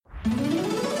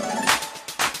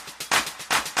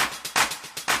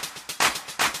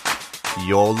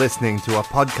You're listening to a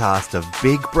podcast of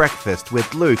Big Breakfast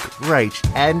with Luke, Rach,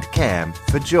 and Cam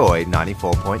for Joy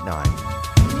 94.9.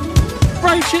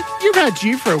 Rach, you've had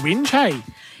due for a whinge, hey?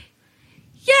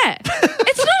 Yeah.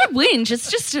 It's not a whinge,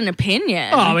 it's just an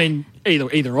opinion. Oh, I mean,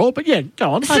 either or, but yeah,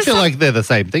 go on. I feel like they're the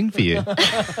same thing for you.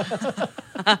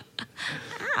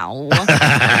 Ow.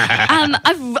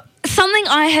 Something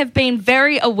I have been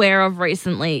very aware of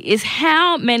recently is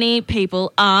how many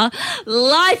people are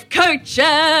life coaches.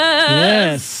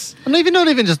 Yes. And not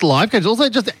even just life coaches, also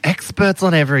just experts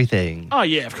on everything. Oh,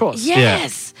 yeah, of course.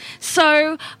 Yes.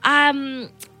 So,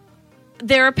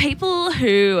 there are people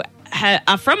who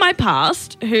are from my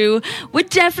past who were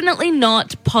definitely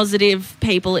not positive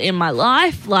people in my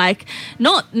life. Like,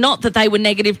 not that they were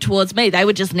negative towards me, they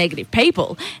were just negative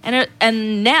people.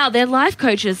 And now they're life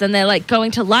coaches and they're like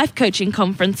going to life coaching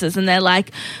conferences and they're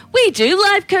like, we do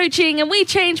life coaching and we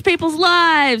change people's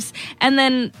lives. And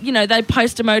then, they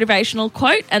post a motivational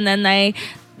quote and then they,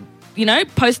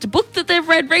 post a book that they've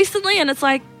read recently and it's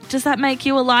like, does that make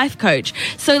you a life coach?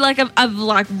 So,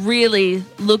 I've really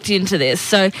looked into this.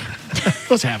 So, Of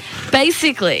course I have.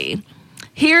 Basically,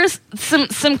 here's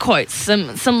some quotes,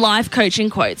 some life coaching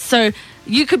quotes. So,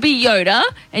 you could be Yoda,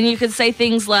 and you could say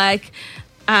things like,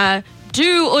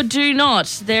 "Do or do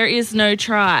not. There is no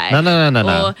try." No.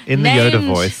 Or In the Yoda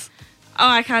voice. Oh,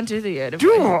 I can't do the Yoda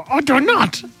Do voice. or do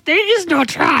not. There is no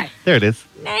try. There it is.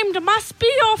 Named must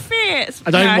be your fears.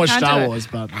 I don't even watch can't Star do it. Wars,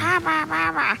 but...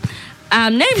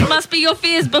 Named must be your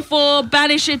fears before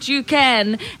banish it you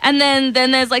can. And then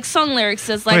there's like song lyrics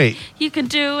says like, Wait. you can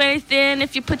do anything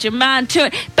if you put your mind to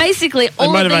it. Basically,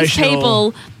 all of these motivational.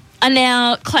 people are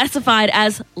now classified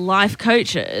as life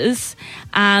coaches.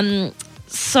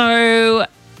 So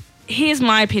here's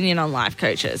my opinion on life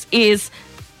coaches is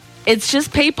it's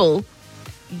just people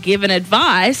giving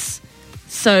advice.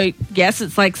 So, yes,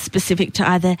 it's like specific to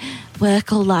either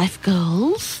work or life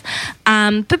goals.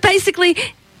 But basically,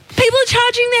 people are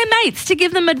charging their mates to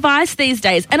give them advice these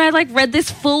days. And I read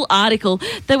this full article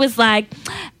that was like,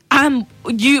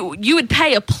 you would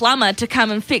pay a plumber to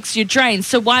come and fix your drain.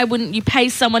 So why wouldn't you pay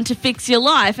someone to fix your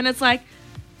life? And it's like,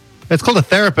 It's called a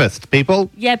therapist, people.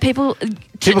 yeah, people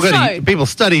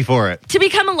Study for it. to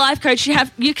become a life coach, you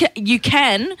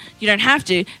don't have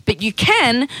to, but you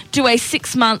can do a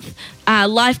 6-month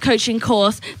life coaching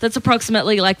course that's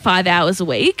approximately 5 hours a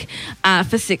week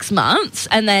for 6 months,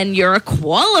 and then you're a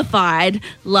qualified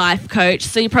life coach.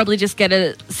 So you probably just get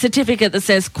a certificate that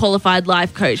says qualified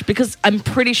life coach because I'm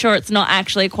pretty sure it's not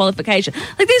actually a qualification.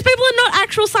 These people are not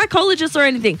actual psychologists or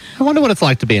anything. I wonder what it's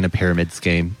like to be in a pyramid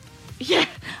scheme. Yeah.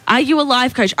 Are you a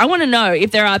life coach? I want to know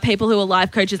if there are people who are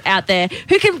life coaches out there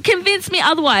who can convince me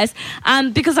otherwise,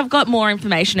 because I've got more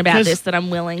information about this that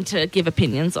I'm willing to give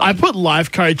opinions on. I put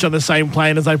life coach on the same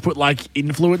plane as I put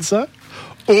influencer.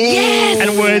 Yes!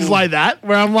 And words like that,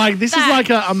 where I'm like, this is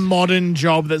like a modern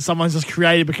job that someone's just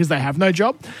created because they have no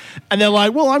job. And they're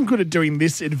like, well, I'm good at doing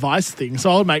this advice thing,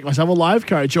 so I'll make myself a life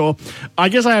coach. Or I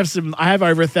guess I have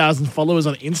over 1,000 followers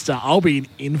on Insta. I'll be an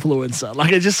influencer.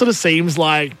 It just sort of seems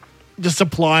like just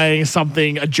applying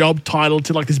a job title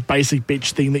to this basic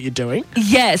bitch thing that you're doing.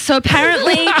 Yeah, so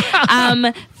apparently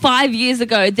 5 years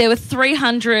ago there were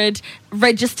 300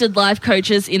 registered life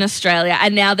coaches in Australia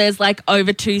and now there's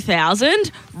over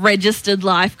 2,000 registered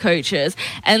life coaches.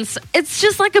 And it's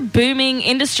just a booming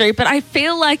industry, but I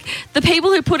feel like the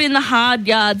people who put in the hard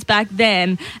yards back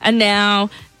then are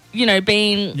now,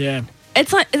 being... Yeah.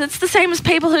 It's the same as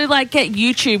people who get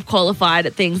YouTube qualified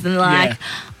at things and they're like... Yeah.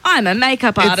 I'm a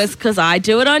makeup artist because I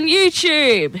do it on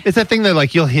YouTube. It's that thing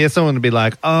that you'll hear someone be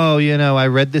like, oh, I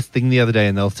read this thing the other day,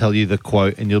 and they'll tell you the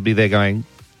quote and you'll be there going,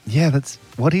 yeah,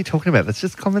 what are you talking about? That's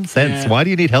just common sense. Yeah. Why do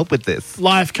you need help with this?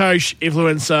 Life coach,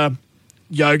 influencer,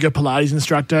 yoga, Pilates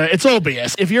instructor. It's all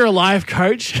BS. If you're a life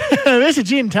coach,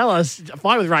 message in, tell us.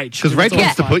 Fight with Rach. Because Rach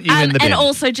wants to put you in the bin. And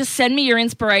also just send me your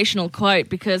inspirational quote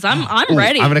because I'm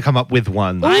ready. I'm going to come up with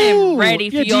one. I am Ooh, ready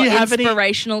for yeah, do your you have any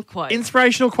inspirational quote.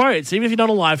 Inspirational quotes, even if you're not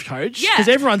a life coach. Yeah. Because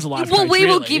everyone's a life coach. Well, we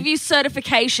will really. give you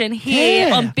certification here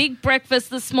Yeah. on Big Breakfast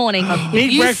this morning.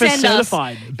 Big You Breakfast send us-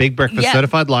 certified. Big Breakfast Yeah.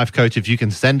 Certified Life Coach, if you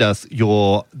can send us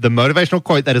the motivational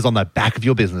quote that is on the back of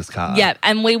your business card. Yeah,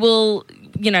 and we will,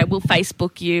 we'll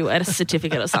Facebook you a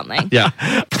certificate or something. Yeah.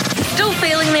 Still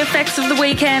feeling the effects of the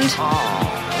weekend?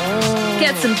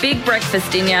 Get some Big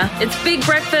Breakfast in ya. It's Big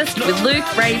Breakfast with Luke,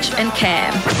 Rach and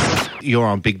Cam. You're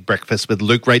on Big Breakfast with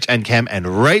Luke, Rach, and Cam, and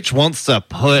Rach wants to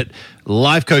put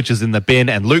life coaches in the bin,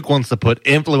 and Luke wants to put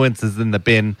influencers in the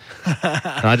bin.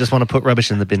 And I just want to put rubbish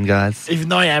in the bin, guys. Even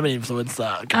though I am an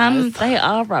influencer, guys. They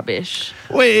are rubbish.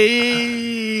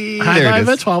 Wee! have there it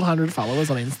over is. 1,200 followers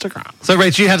on Instagram. So,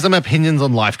 Rach, you have some opinions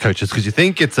on life coaches because you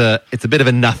think it's a bit of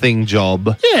a nothing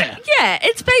job. Yeah. Yeah,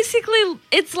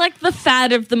 it's like the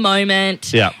fad of the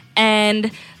moment. Yeah.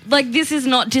 And like, this is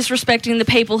not disrespecting the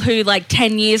people who like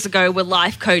 10 years ago were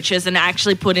life coaches and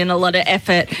actually put in a lot of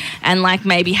effort and like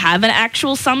maybe have an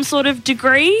actual some sort of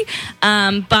degree.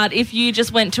 But if you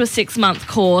just went to a 6-month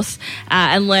course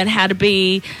and learned how to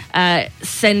be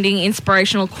sending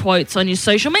inspirational quotes on your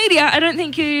social media, I don't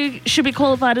think you should be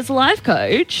qualified as a life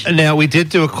coach. Now, we did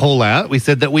do a call out. We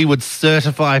said that we would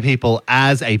certify people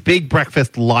as a Big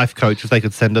Breakfast life coach if they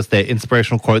could send us their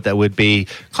inspirational quote that would be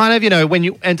kind of, you know, when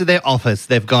you enter their office,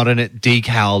 they've gotten it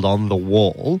decaled on the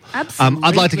wall. Absolutely.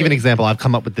 I'd like to give an example. I've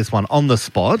come up with this one on the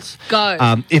spot.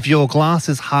 Go. If your glass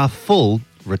is half full,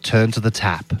 return to the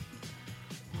tap.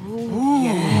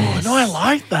 Oh, no, I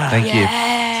like that. Thank you.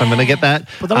 So I'm going to get that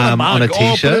Put that on a mug on a or put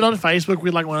t-shirt. it on Facebook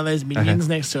with like one of those minions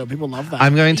next to it. People love that.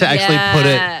 I'm going to actually put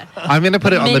Yeah. it. I'm going to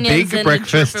put it on the Minions Big and a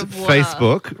Breakfast drip of water.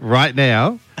 Facebook right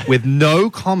now with no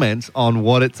comment on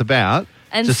what it's about.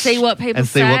 And Just- see what people and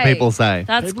see what people say.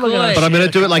 That's People are gonna good. But I'm going to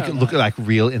do it Yeah, look like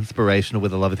real inspirational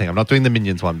with a lovely thing. I'm not doing the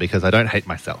Minions one because I don't hate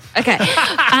myself. Okay.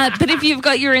 But if you've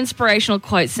got your inspirational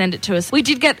quote, send it to us. We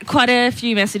did get quite a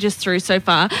few messages through so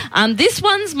far. This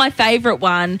one's my favourite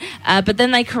one, but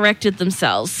then they corrected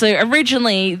themselves. So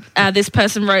originally, this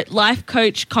person wrote, life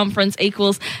coach conference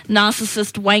equals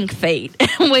narcissist wank feet.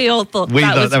 And we all thought We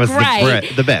that thought was that was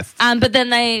great. the best. But then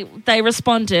they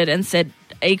responded and said,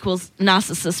 equals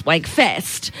narcissist wank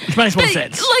fest. Which makes more But,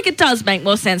 sense. Like, it does make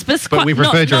more sense, but it's But quite we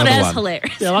preferred your not other as one.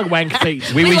 hilarious. Yeah, I like wank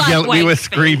feet. We We were like we were wank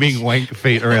screaming wank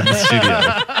feet around the studio.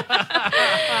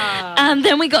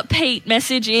 Then we got Pete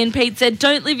message in. Pete said,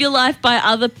 don't live your life by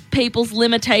other people's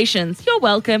limitations. You're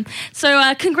welcome.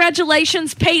 So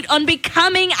congratulations, Pete, on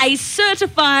becoming a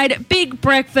certified Big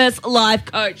Breakfast life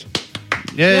coach.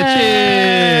 Yeah,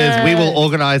 cheers. We will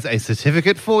organise a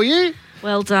certificate for you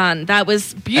Well done. That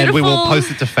was beautiful. and we will post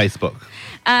it to Facebook.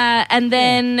 And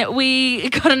then we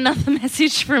got another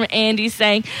message from Andy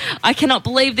saying, I cannot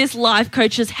believe this, life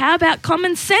coaches. How about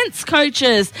common sense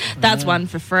coaches? That's one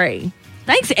for free.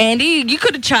 Thanks, Andy. You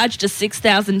could have charged us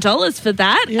 $6,000 for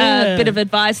that. Yeah. Bit of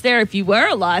advice there if you were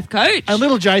a life coach. And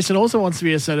little Jason also wants to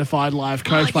be a certified life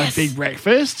coach by yes. Big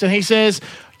Breakfast. And he says,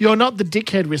 you're not the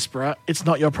dickhead whisperer. It's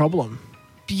not your problem.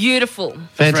 Beautiful.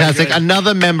 Fantastic. good.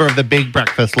 Another member of the Big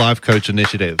Breakfast Life Coach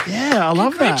Initiative. Yeah, I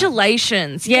love that.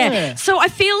 Congratulations. Yeah. Yeah. So I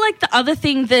feel like the other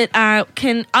thing that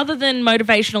can, other than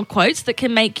motivational quotes, that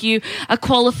can make you a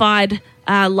qualified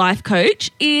life coach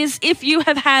is if you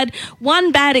have had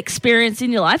one bad experience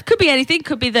in your life. Could be anything.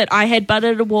 Could be that I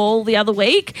headbutted a wall the other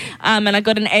week and I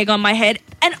got an egg on my head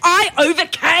and I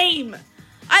overcame.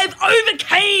 I've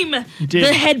overcame did.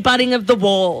 the headbutting of the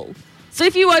wall. So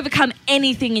if you overcome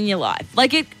anything in your life,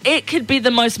 like it could be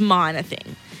the most minor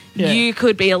thing. Yeah. You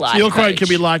could be a life So your coach. quote could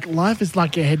be like, life is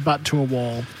like a headbutt to a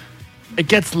wall. It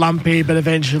gets lumpy, but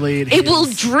eventually it It will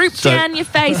heals. droop So- down your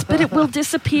face, but it will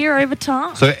disappear over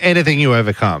time. So anything you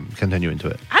overcome, continue into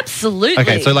it. Absolutely.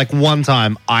 Okay, so like one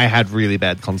time I had really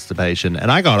bad constipation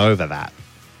and I got over that.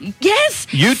 yes,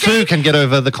 You see, too can get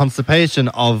over the constipation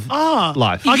of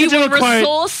life. I You can do were a quote.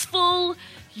 resourcul.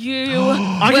 You.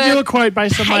 I can do a quote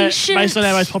based on patient. based on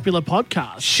our most popular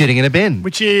podcast, Shitting in a bin.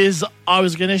 which is I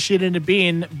was going to shit in a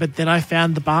bin, but then I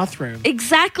found the bathroom.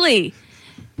 Exactly.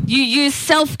 You used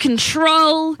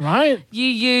self-control. Right? You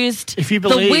used If you the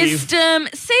believe. wisdom.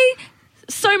 See,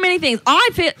 so many things.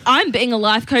 I'm being a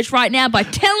life coach right now by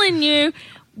telling you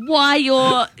why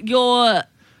your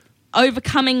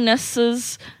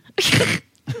overcomingnesses.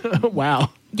 Wow.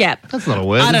 Yeah. That's not a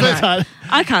word. I don't is it? know.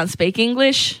 I can't speak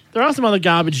English. There are some other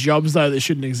garbage jobs though that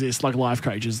shouldn't exist, like life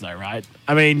coaches, though, right?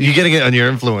 I mean, You're getting it on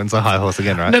your influencer high horse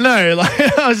again, right? no.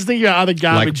 Like, I was just thinking about other Like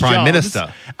garbage Prime jobs.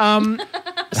 Minister.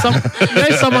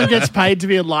 Someone gets paid to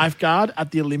be a lifeguard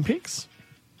at the Olympics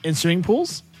in swimming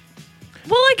pools.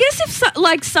 Well, I guess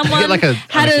if someone like a-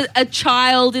 had a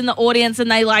child in the audience and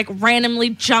they like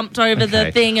randomly jumped over the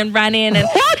Okay. thing and ran in and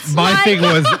My like, thing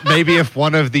was maybe if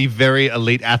one of the very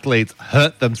elite athletes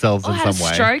hurt themselves or in had some a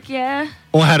way. stroke, yeah.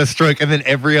 Or had a stroke, and then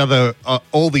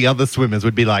all the other swimmers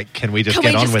would be like, "Can we just Can get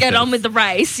we on just with get this?" on with the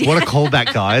race? What a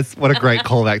callback, guys! What a great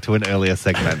callback to an earlier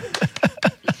segment.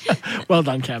 Well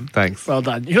done, Cam. Thanks. Well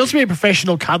done. You can also be a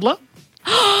professional cuddler.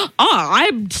 Oh,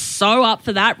 I'm so up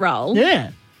for that role.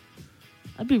 Yeah.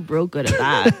 I'd be real good at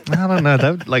that. I don't know.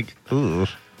 That would, like, ooh.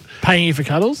 Paying you for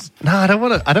cuddles. No, I don't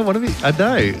want to. I don't want to be. I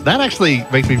know that actually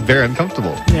makes me very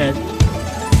uncomfortable. Yeah.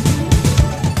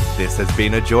 This has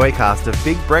been a Joycast of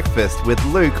Big Breakfast with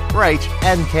Luke, Rach,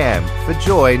 and Cam for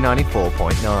Joy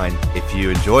 94.9. If you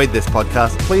enjoyed this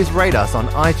podcast, please rate us on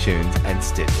iTunes and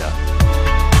Stitcher.